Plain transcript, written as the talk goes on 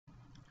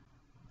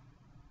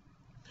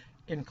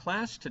In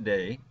class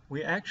today,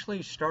 we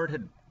actually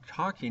started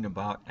talking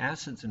about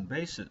acids and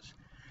bases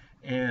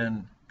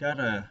and got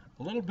a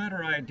little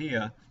better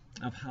idea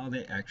of how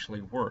they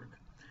actually work.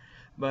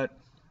 But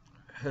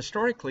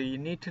historically, you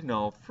need to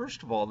know,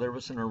 first of all, there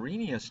was an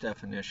Arrhenius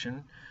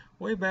definition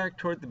way back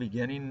toward the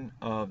beginning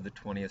of the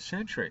 20th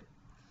century.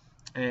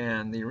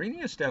 And the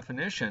Arrhenius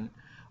definition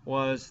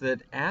was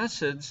that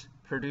acids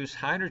produce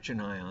hydrogen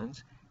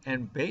ions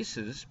and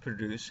bases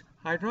produce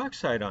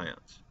hydroxide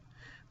ions.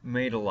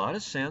 Made a lot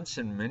of sense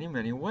in many,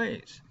 many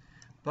ways.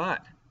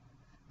 But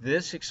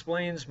this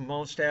explains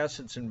most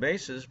acids and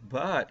bases,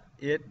 but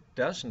it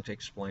doesn't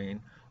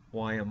explain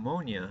why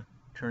ammonia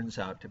turns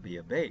out to be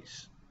a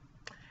base.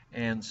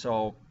 And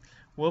so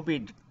we'll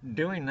be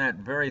doing that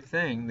very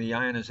thing, the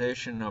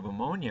ionization of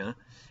ammonia,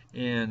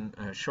 in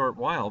a short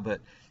while, but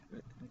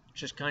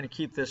just kind of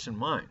keep this in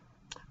mind.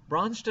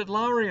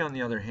 Bronsted-Lowry, on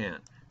the other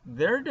hand,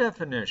 their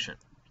definition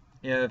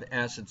of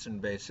acids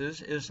and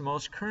bases is the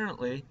most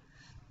currently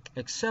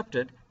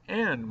accepted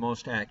and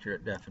most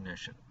accurate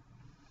definition.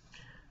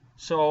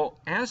 So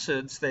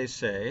acids, they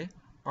say,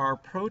 are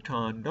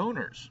proton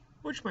donors,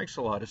 which makes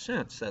a lot of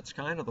sense. That's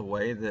kind of the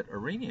way that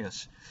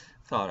Arrhenius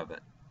thought of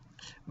it.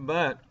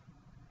 But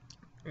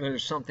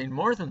there's something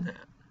more than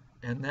that,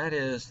 and that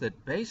is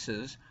that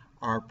bases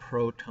are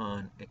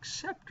proton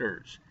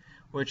acceptors,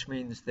 which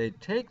means they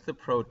take the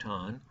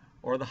proton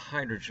or the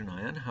hydrogen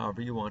ion,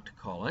 however you want to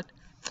call it,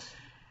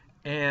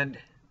 and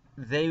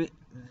they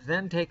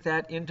then take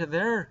that into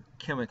their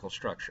chemical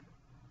structure.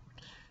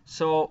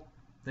 So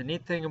the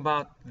neat thing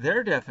about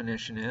their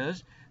definition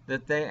is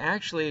that they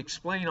actually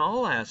explain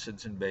all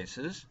acids and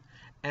bases,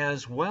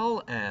 as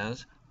well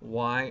as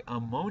why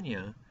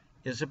ammonia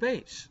is a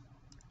base.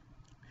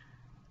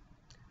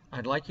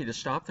 I'd like you to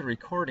stop the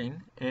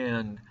recording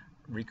and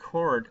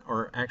record,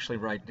 or actually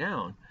write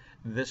down,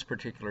 this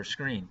particular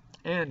screen.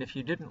 And if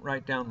you didn't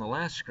write down the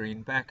last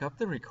screen, back up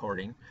the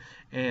recording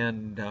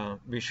and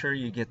be sure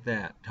you get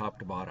that top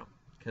to bottom,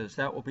 because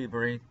that will be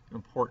very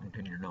important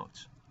in your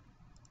notes.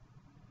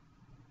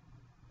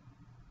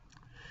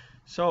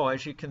 So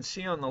as you can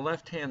see on the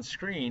left-hand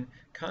screen,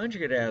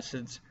 conjugate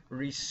acids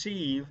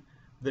receive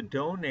the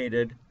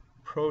donated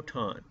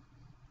proton.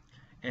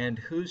 And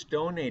who's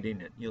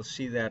donating it? You'll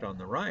see that on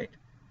the right.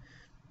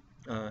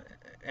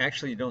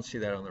 Actually, you don't see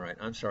that on the right.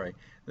 I'm sorry.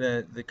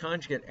 The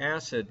conjugate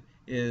acid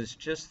is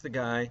just the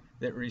guy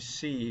that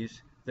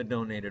receives the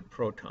donated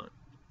proton.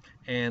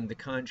 And the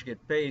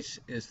conjugate base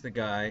is the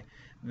guy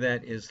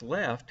that is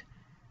left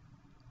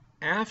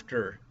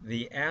after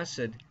the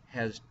acid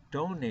has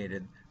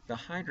donated the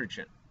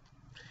hydrogen.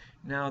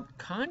 Now,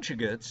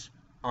 conjugates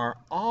are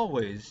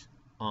always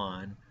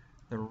on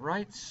the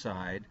right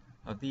side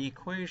of the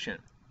equation.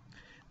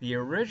 The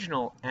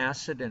original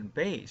acid and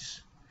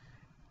base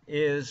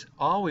is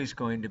always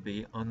going to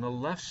be on the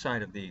left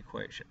side of the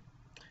equation.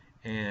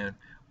 And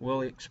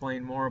we'll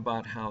explain more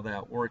about how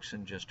that works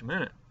in just a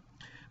minute.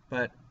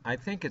 But I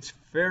think it's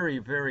very,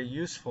 very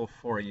useful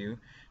for you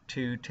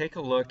to take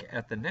a look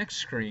at the next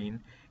screen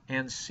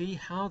and see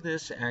how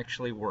this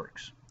actually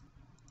works.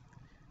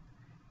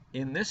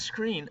 In this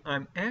screen,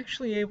 I'm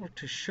actually able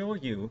to show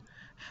you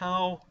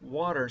how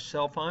water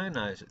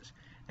self-ionizes.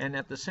 And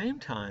at the same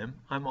time,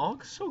 I'm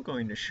also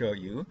going to show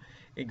you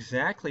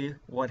exactly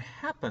what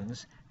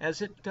happens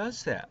as it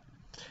does that.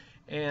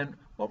 And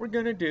what we're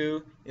going to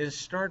do is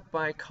start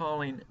by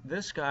calling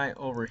this guy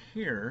over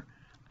here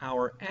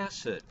our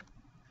acid.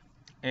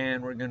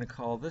 And we're going to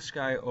call this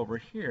guy over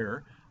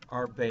here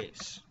our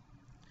base.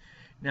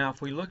 Now,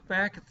 if we look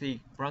back at the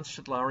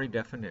Bronsted-Lowry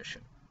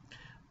definition,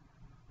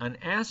 an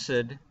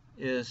acid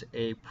is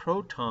a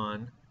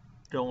proton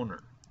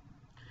donor.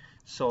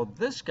 So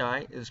this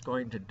guy is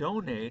going to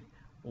donate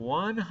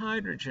one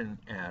hydrogen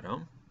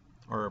atom,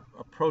 or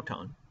a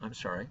proton, I'm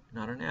sorry,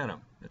 not an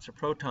atom. It's a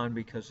proton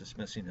because it's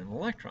missing an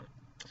electron.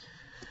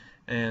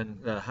 And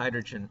the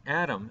hydrogen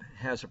atom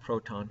has a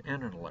proton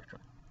and an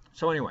electron.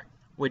 So anyway,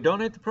 we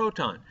donate the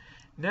proton.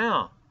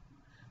 Now,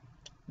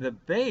 the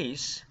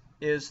base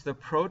is the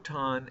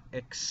proton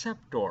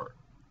acceptor.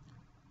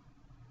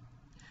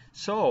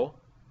 So,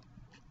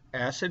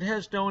 acid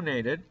has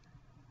donated,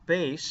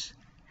 base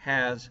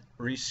has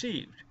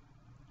received.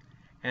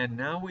 And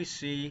now we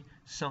see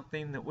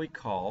something that we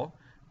call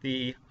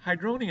the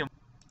hydronium.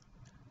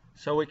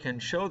 So we can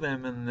show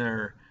them in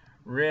their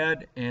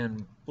red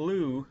and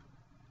blue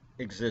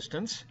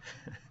existence.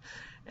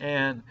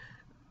 And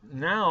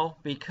now,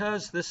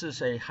 because this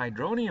is a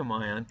hydronium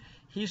ion,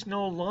 he's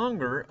no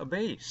longer a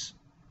base.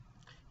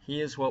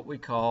 He is what we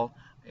call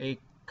a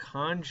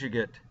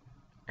conjugate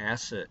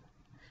acid.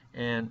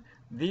 And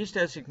these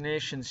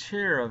designations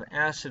here of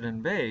acid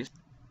and base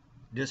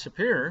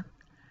disappear,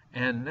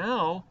 and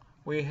now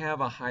we have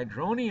a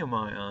hydronium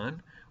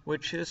ion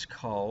which is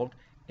called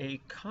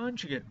a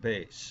conjugate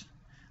base.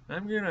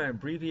 I'm going to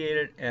abbreviate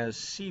it as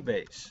C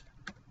base,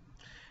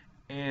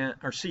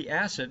 or C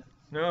acid.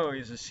 No,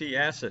 he's a C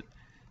acid.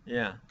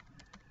 Yeah,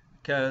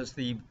 because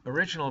the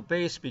original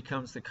base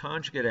becomes the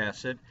conjugate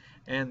acid,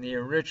 and the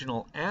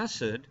original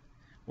acid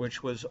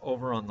which was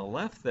over on the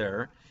left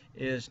there,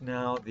 is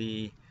now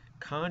the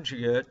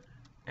conjugate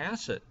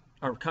acid,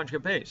 or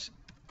conjugate base.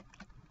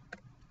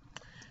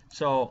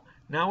 So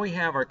now we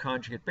have our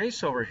conjugate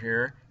base over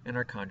here and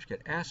our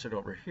conjugate acid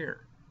over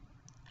here.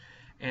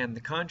 And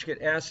the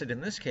conjugate acid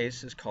in this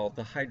case is called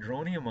the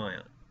hydronium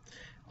ion.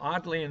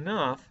 Oddly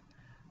enough,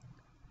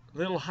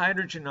 little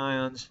hydrogen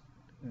ions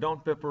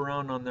don't bip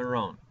around on their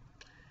own.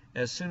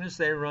 As soon as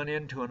they run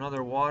into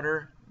another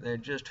water, they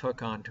just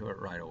hook onto it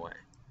right away.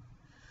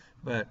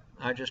 But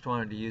I just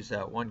wanted to use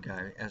that one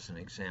guy as an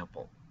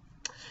example.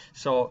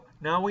 So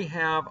now we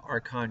have our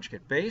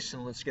conjugate base,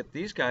 and let's get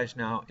these guys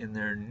now in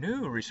their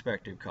new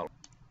respective color.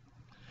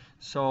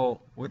 So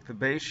with the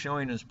base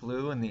showing as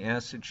blue and the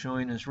acid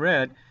showing as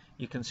red,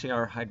 you can see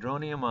our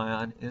hydronium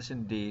ion is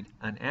indeed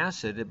an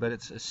acid, but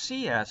it's a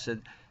C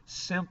acid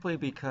simply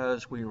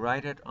because we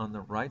write it on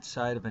the right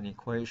side of an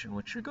equation,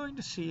 which you're going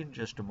to see in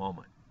just a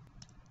moment.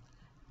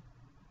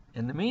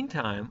 In the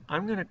meantime,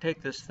 I'm going to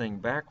take this thing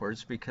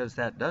backwards because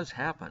that does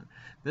happen.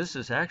 This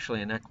is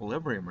actually an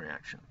equilibrium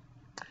reaction.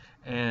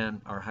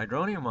 And our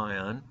hydronium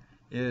ion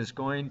is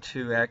going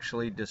to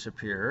actually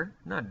disappear.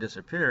 Not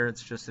disappear,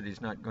 it's just that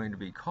he's not going to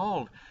be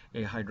called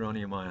a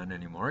hydronium ion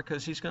anymore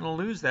because he's going to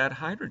lose that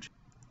hydrogen.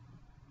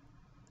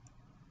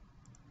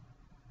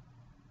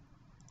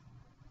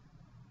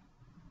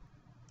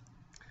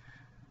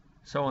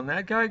 So when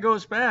that guy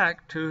goes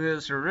back to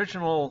his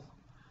original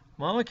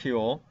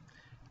molecule,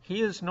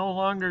 he is no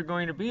longer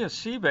going to be a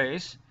C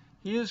base,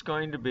 he is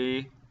going to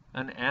be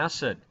an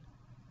acid.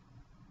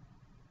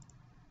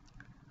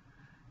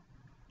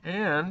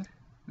 And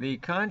the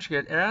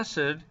conjugate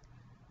acid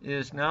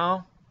is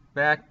now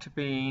back to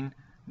being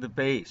the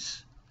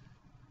base.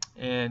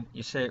 And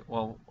you say,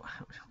 well,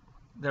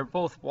 they're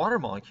both water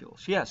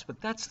molecules. Yes,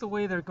 but that's the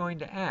way they're going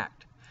to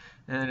act.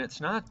 And it's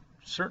not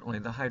certainly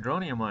the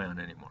hydronium ion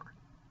anymore.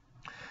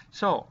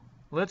 So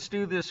let's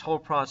do this whole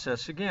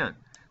process again.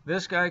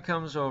 This guy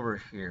comes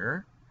over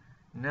here.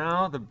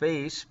 Now the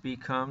base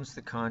becomes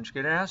the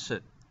conjugate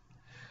acid.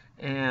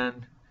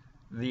 And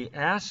the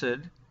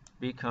acid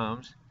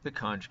becomes the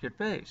conjugate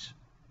base.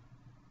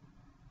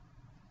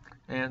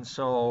 And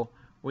so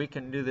we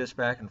can do this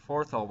back and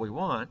forth all we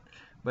want,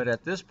 but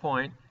at this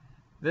point,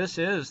 this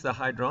is the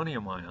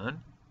hydronium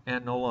ion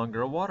and no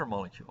longer a water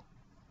molecule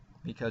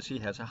because he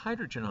has a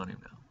hydrogen on him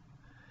now.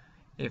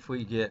 If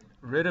we get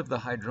rid of the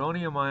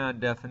hydronium ion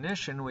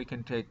definition, we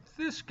can take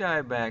this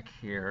guy back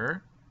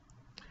here,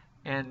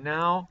 and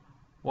now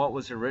what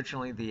was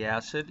originally the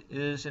acid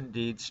is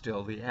indeed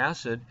still the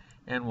acid,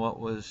 and what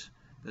was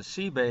the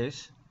C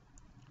base,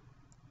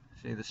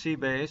 see the C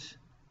base,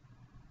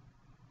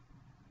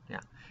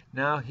 yeah,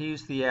 now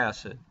he's the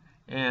acid,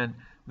 and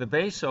the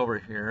base over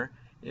here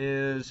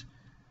is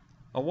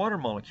a water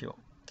molecule.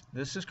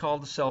 This is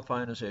called the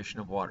self-ionization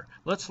of water.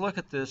 Let's look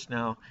at this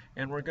now,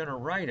 and we're going to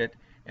write it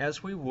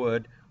as we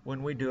would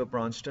when we do a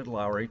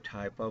Bronsted-Lowry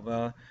type of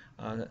a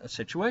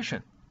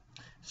situation.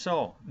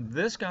 So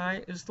this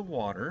guy is the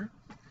water,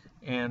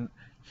 and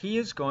he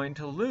is going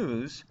to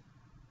lose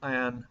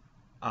a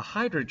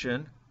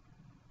hydrogen,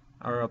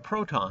 or a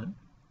proton,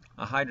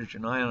 a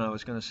hydrogen ion I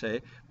was going to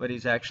say, but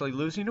he's actually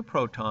losing a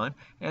proton,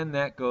 and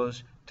that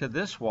goes to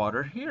this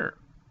water here.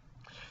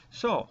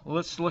 So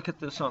let's look at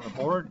this on the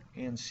board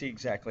and see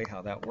exactly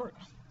how that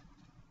works.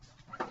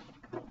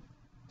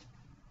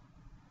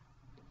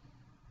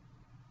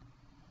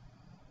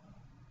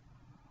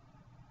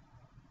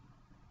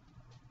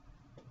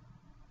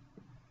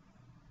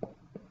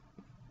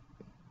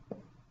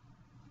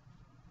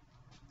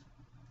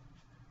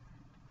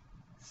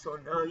 So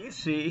now you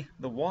see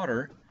the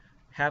water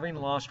having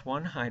lost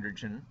one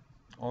hydrogen,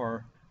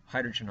 or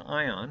hydrogen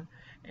ion,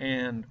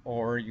 and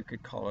or you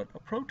could call it a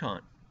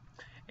proton.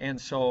 And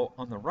so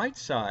on the right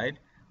side,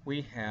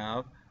 we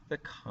have the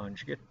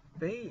conjugate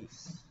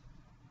base.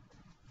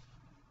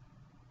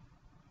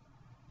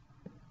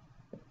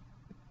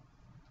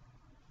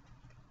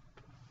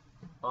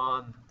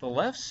 On the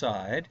left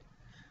side,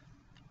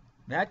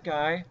 that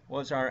guy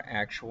was our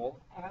actual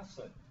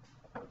acid.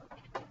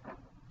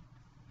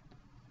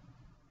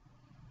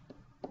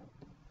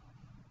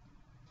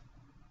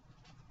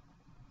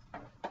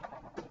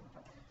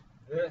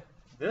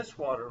 This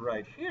water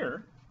right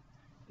here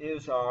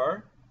is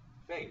our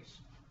base.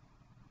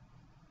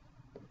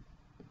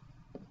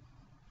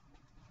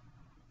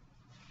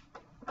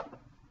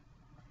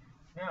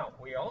 Now,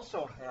 we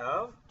also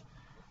have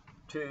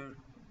to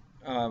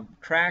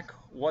track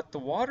what the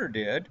water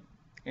did,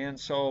 and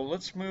so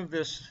let's move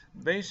this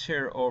base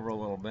here over a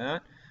little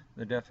bit,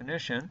 the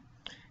definition,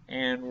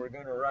 and we're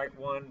going to write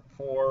one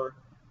for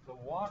the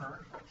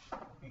water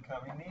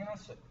becoming the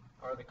acid,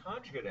 or the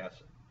conjugate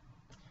acid.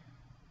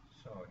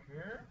 So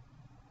here,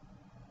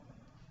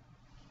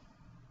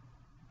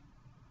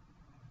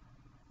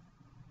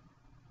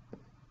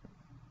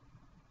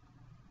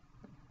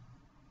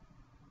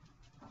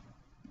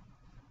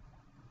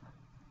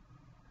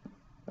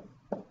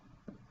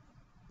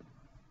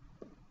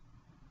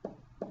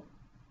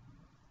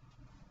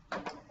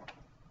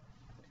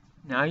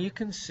 now you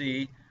can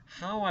see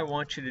how I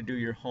want you to do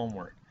your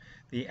homework.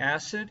 The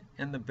acid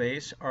and the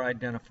base are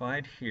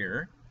identified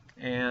here,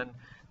 and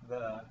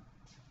the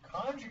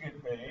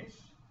conjugate base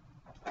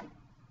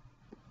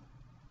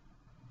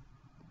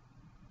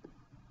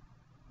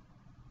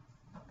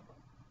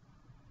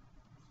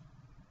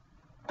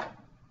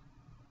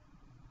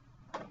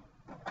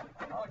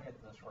I'll get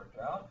this worked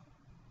out.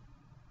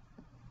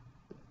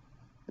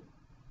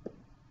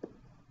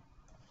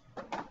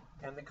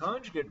 And the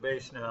conjugate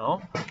base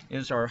now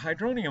is our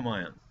hydronium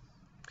ion.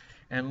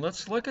 And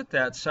let's look at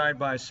that side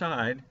by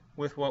side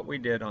with what we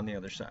did on the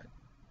other side.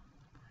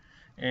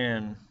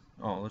 And,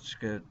 let's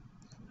get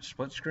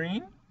split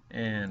screen,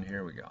 and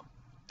here we go.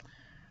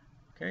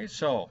 Okay,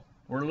 so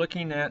we're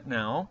looking at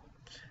now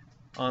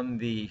on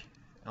the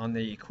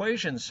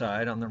equation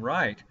side, on the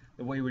right,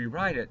 the way we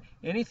write it,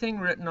 anything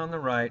written on the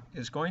right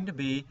is going to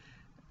be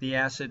the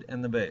acid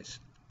and the base.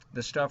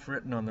 The stuff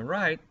written on the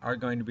right are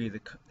going to be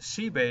the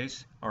C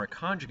base, our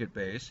conjugate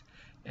base,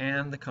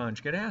 and the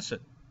conjugate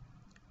acid.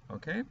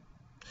 Okay?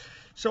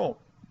 So,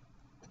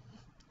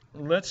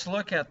 let's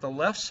look at the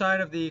left side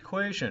of the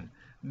equation.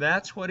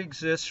 That's what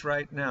exists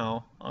right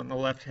now on the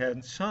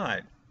left-hand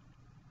side,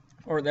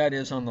 or that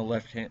is on the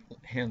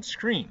left-hand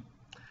screen,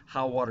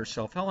 how water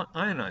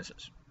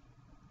self-ionizes.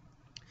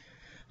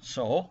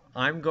 So,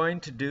 I'm going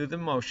to do the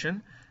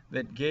motion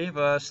that gave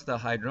us the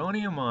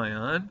hydronium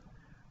ion,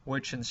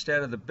 which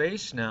instead of the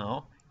base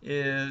now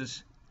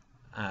is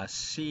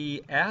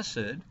C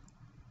acid,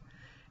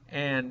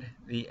 and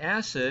the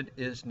acid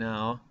is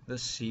now the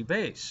C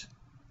base.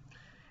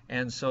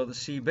 And so the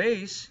C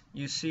base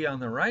you see on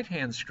the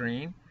right-hand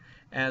screen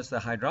as the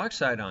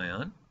hydroxide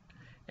ion,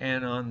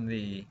 and on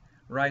the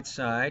right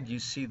side you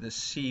see the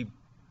C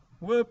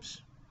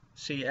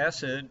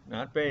acid,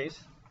 not base.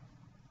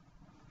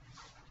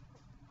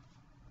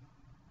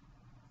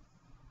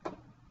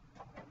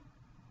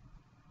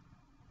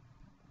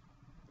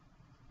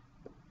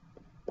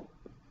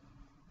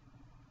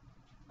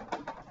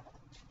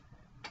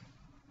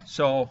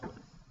 So,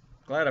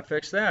 glad I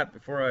fixed that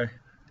before I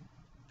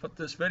put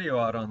this video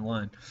out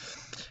online.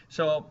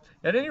 So,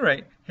 at any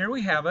rate, here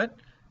we have it.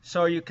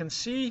 So you can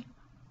see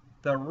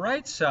the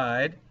right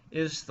side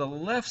is the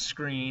left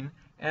screen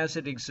as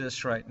it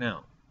exists right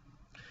now.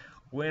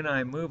 When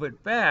I move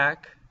it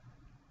back,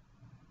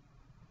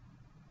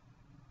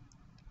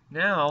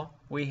 now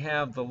we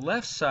have the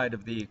left side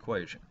of the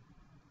equation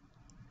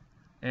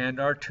and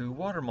our two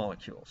water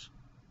molecules.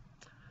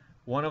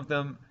 One of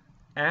them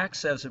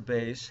acts as a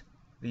base,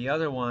 the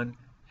other one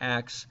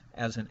acts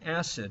as an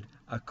acid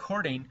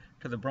according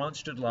to the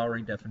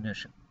Bronsted-Lowry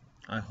definition.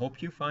 I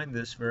hope you find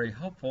this very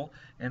helpful,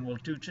 and we'll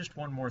do just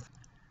one more thing.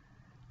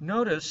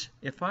 Notice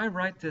if I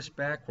write this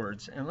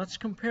backwards, and let's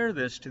compare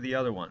this to the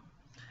other one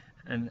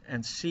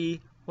and see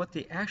what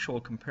the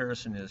actual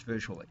comparison is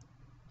visually.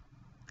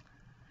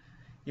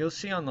 You'll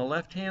see on the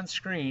left-hand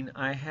screen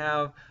I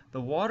have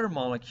the water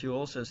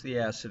molecules as the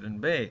acid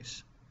and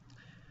base.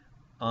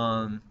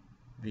 On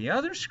the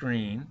other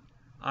screen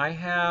I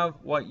have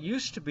what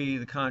used to be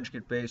the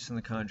conjugate base and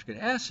the conjugate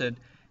acid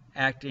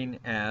acting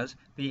as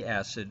the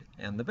acid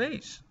and the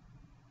base.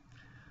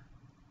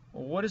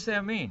 Well, what does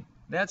that mean?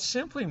 That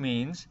simply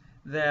means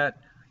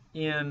that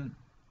in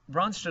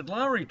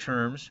Bronsted-Lowry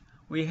terms,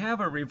 we have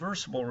a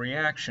reversible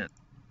reaction.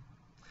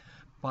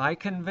 By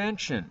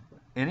convention,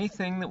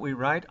 anything that we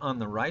write on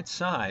the right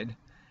side,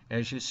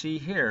 as you see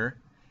here,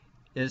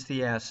 is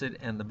the acid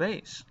and the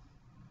base.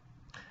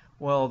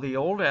 Well, the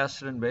old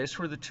acid and base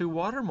were the two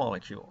water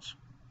molecules.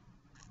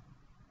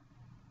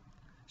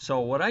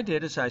 So what I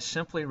did is I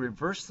simply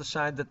reversed the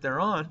side that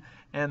they're on,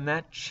 and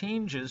that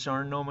changes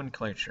our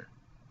nomenclature.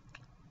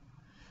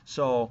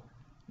 So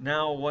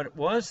now what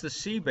was the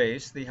C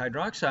base, the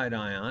hydroxide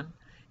ion,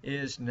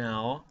 is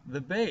now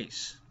the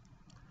base.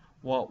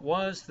 What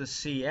was the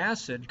C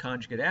acid,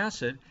 conjugate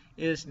acid,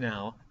 is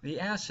now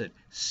the acid,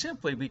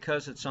 simply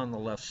because it's on the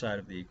left side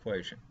of the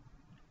equation.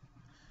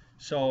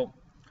 So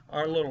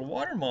our little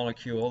water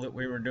molecule that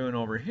we were doing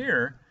over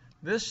here,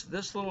 this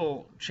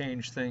little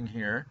change thing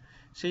here,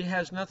 see,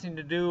 has nothing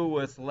to do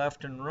with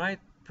left and right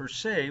per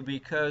se,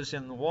 because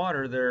in the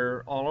water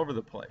they're all over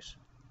the place.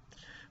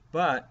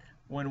 But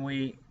when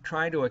we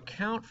try to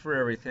account for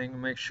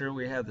everything, make sure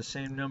we have the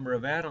same number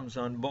of atoms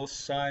on both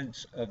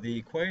sides of the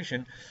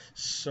equation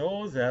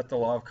so that the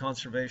law of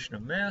conservation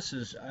of mass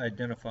is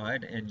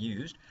identified and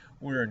used,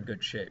 we're in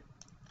good shape.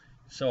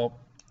 So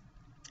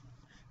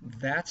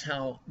that's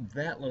how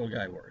that little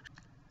guy works.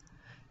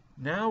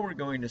 Now we're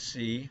going to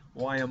see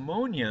why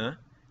ammonia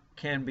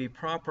can be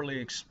properly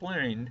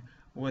explained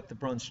with the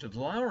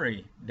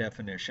Bronsted-Lowry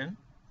definition,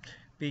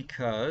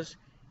 because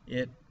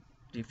it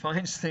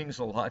defines things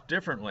a lot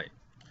differently.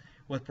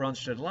 With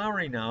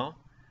Bronsted-Lowry now,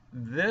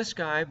 this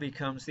guy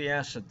becomes the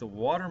acid, the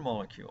water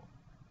molecule.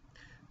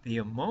 The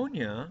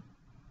ammonia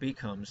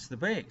becomes the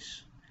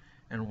base.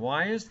 And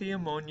why is the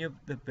ammonia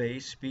the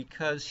base?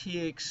 Because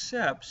he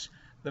accepts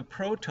the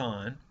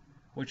proton,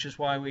 which is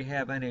why we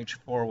have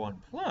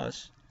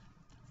NH41+,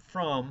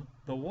 from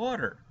the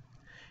water.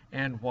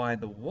 And why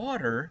the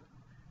water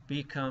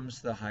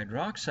becomes the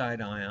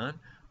hydroxide ion,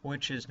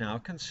 which is now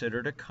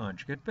considered a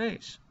conjugate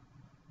base.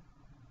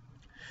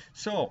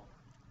 So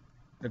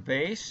the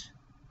base,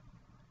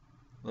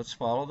 let's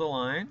follow the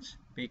lines,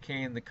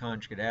 became the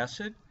conjugate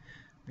acid.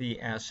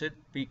 The acid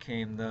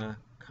became the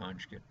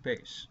conjugate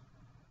base.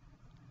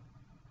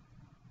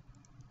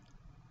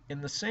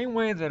 In the same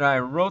way that I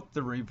wrote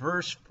the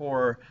reverse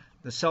for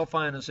the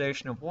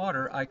self-ionization of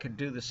water, I could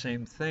do the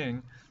same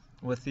thing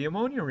with the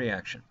ammonia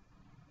reaction.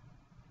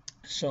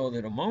 So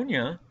that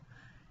ammonia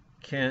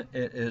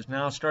is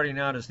now starting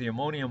out as the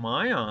ammonium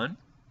ion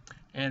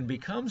and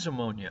becomes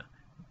ammonia.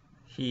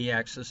 He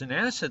acts as an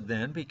acid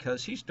then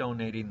because he's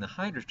donating the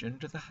hydrogen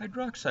to the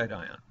hydroxide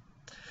ion.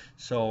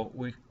 So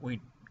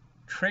we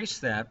trace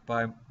that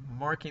by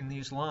marking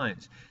these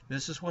lines.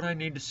 This is what I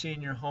need to see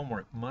in your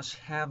homework. Must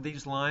have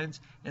these lines,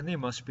 and they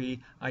must be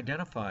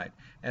identified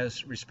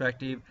as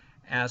respective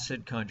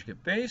acid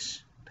conjugate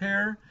base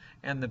pair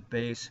and the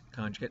base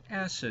conjugate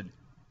acid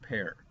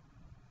pair.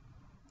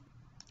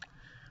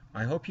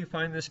 I hope you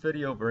find this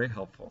video very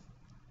helpful,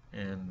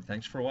 and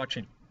thanks for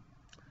watching.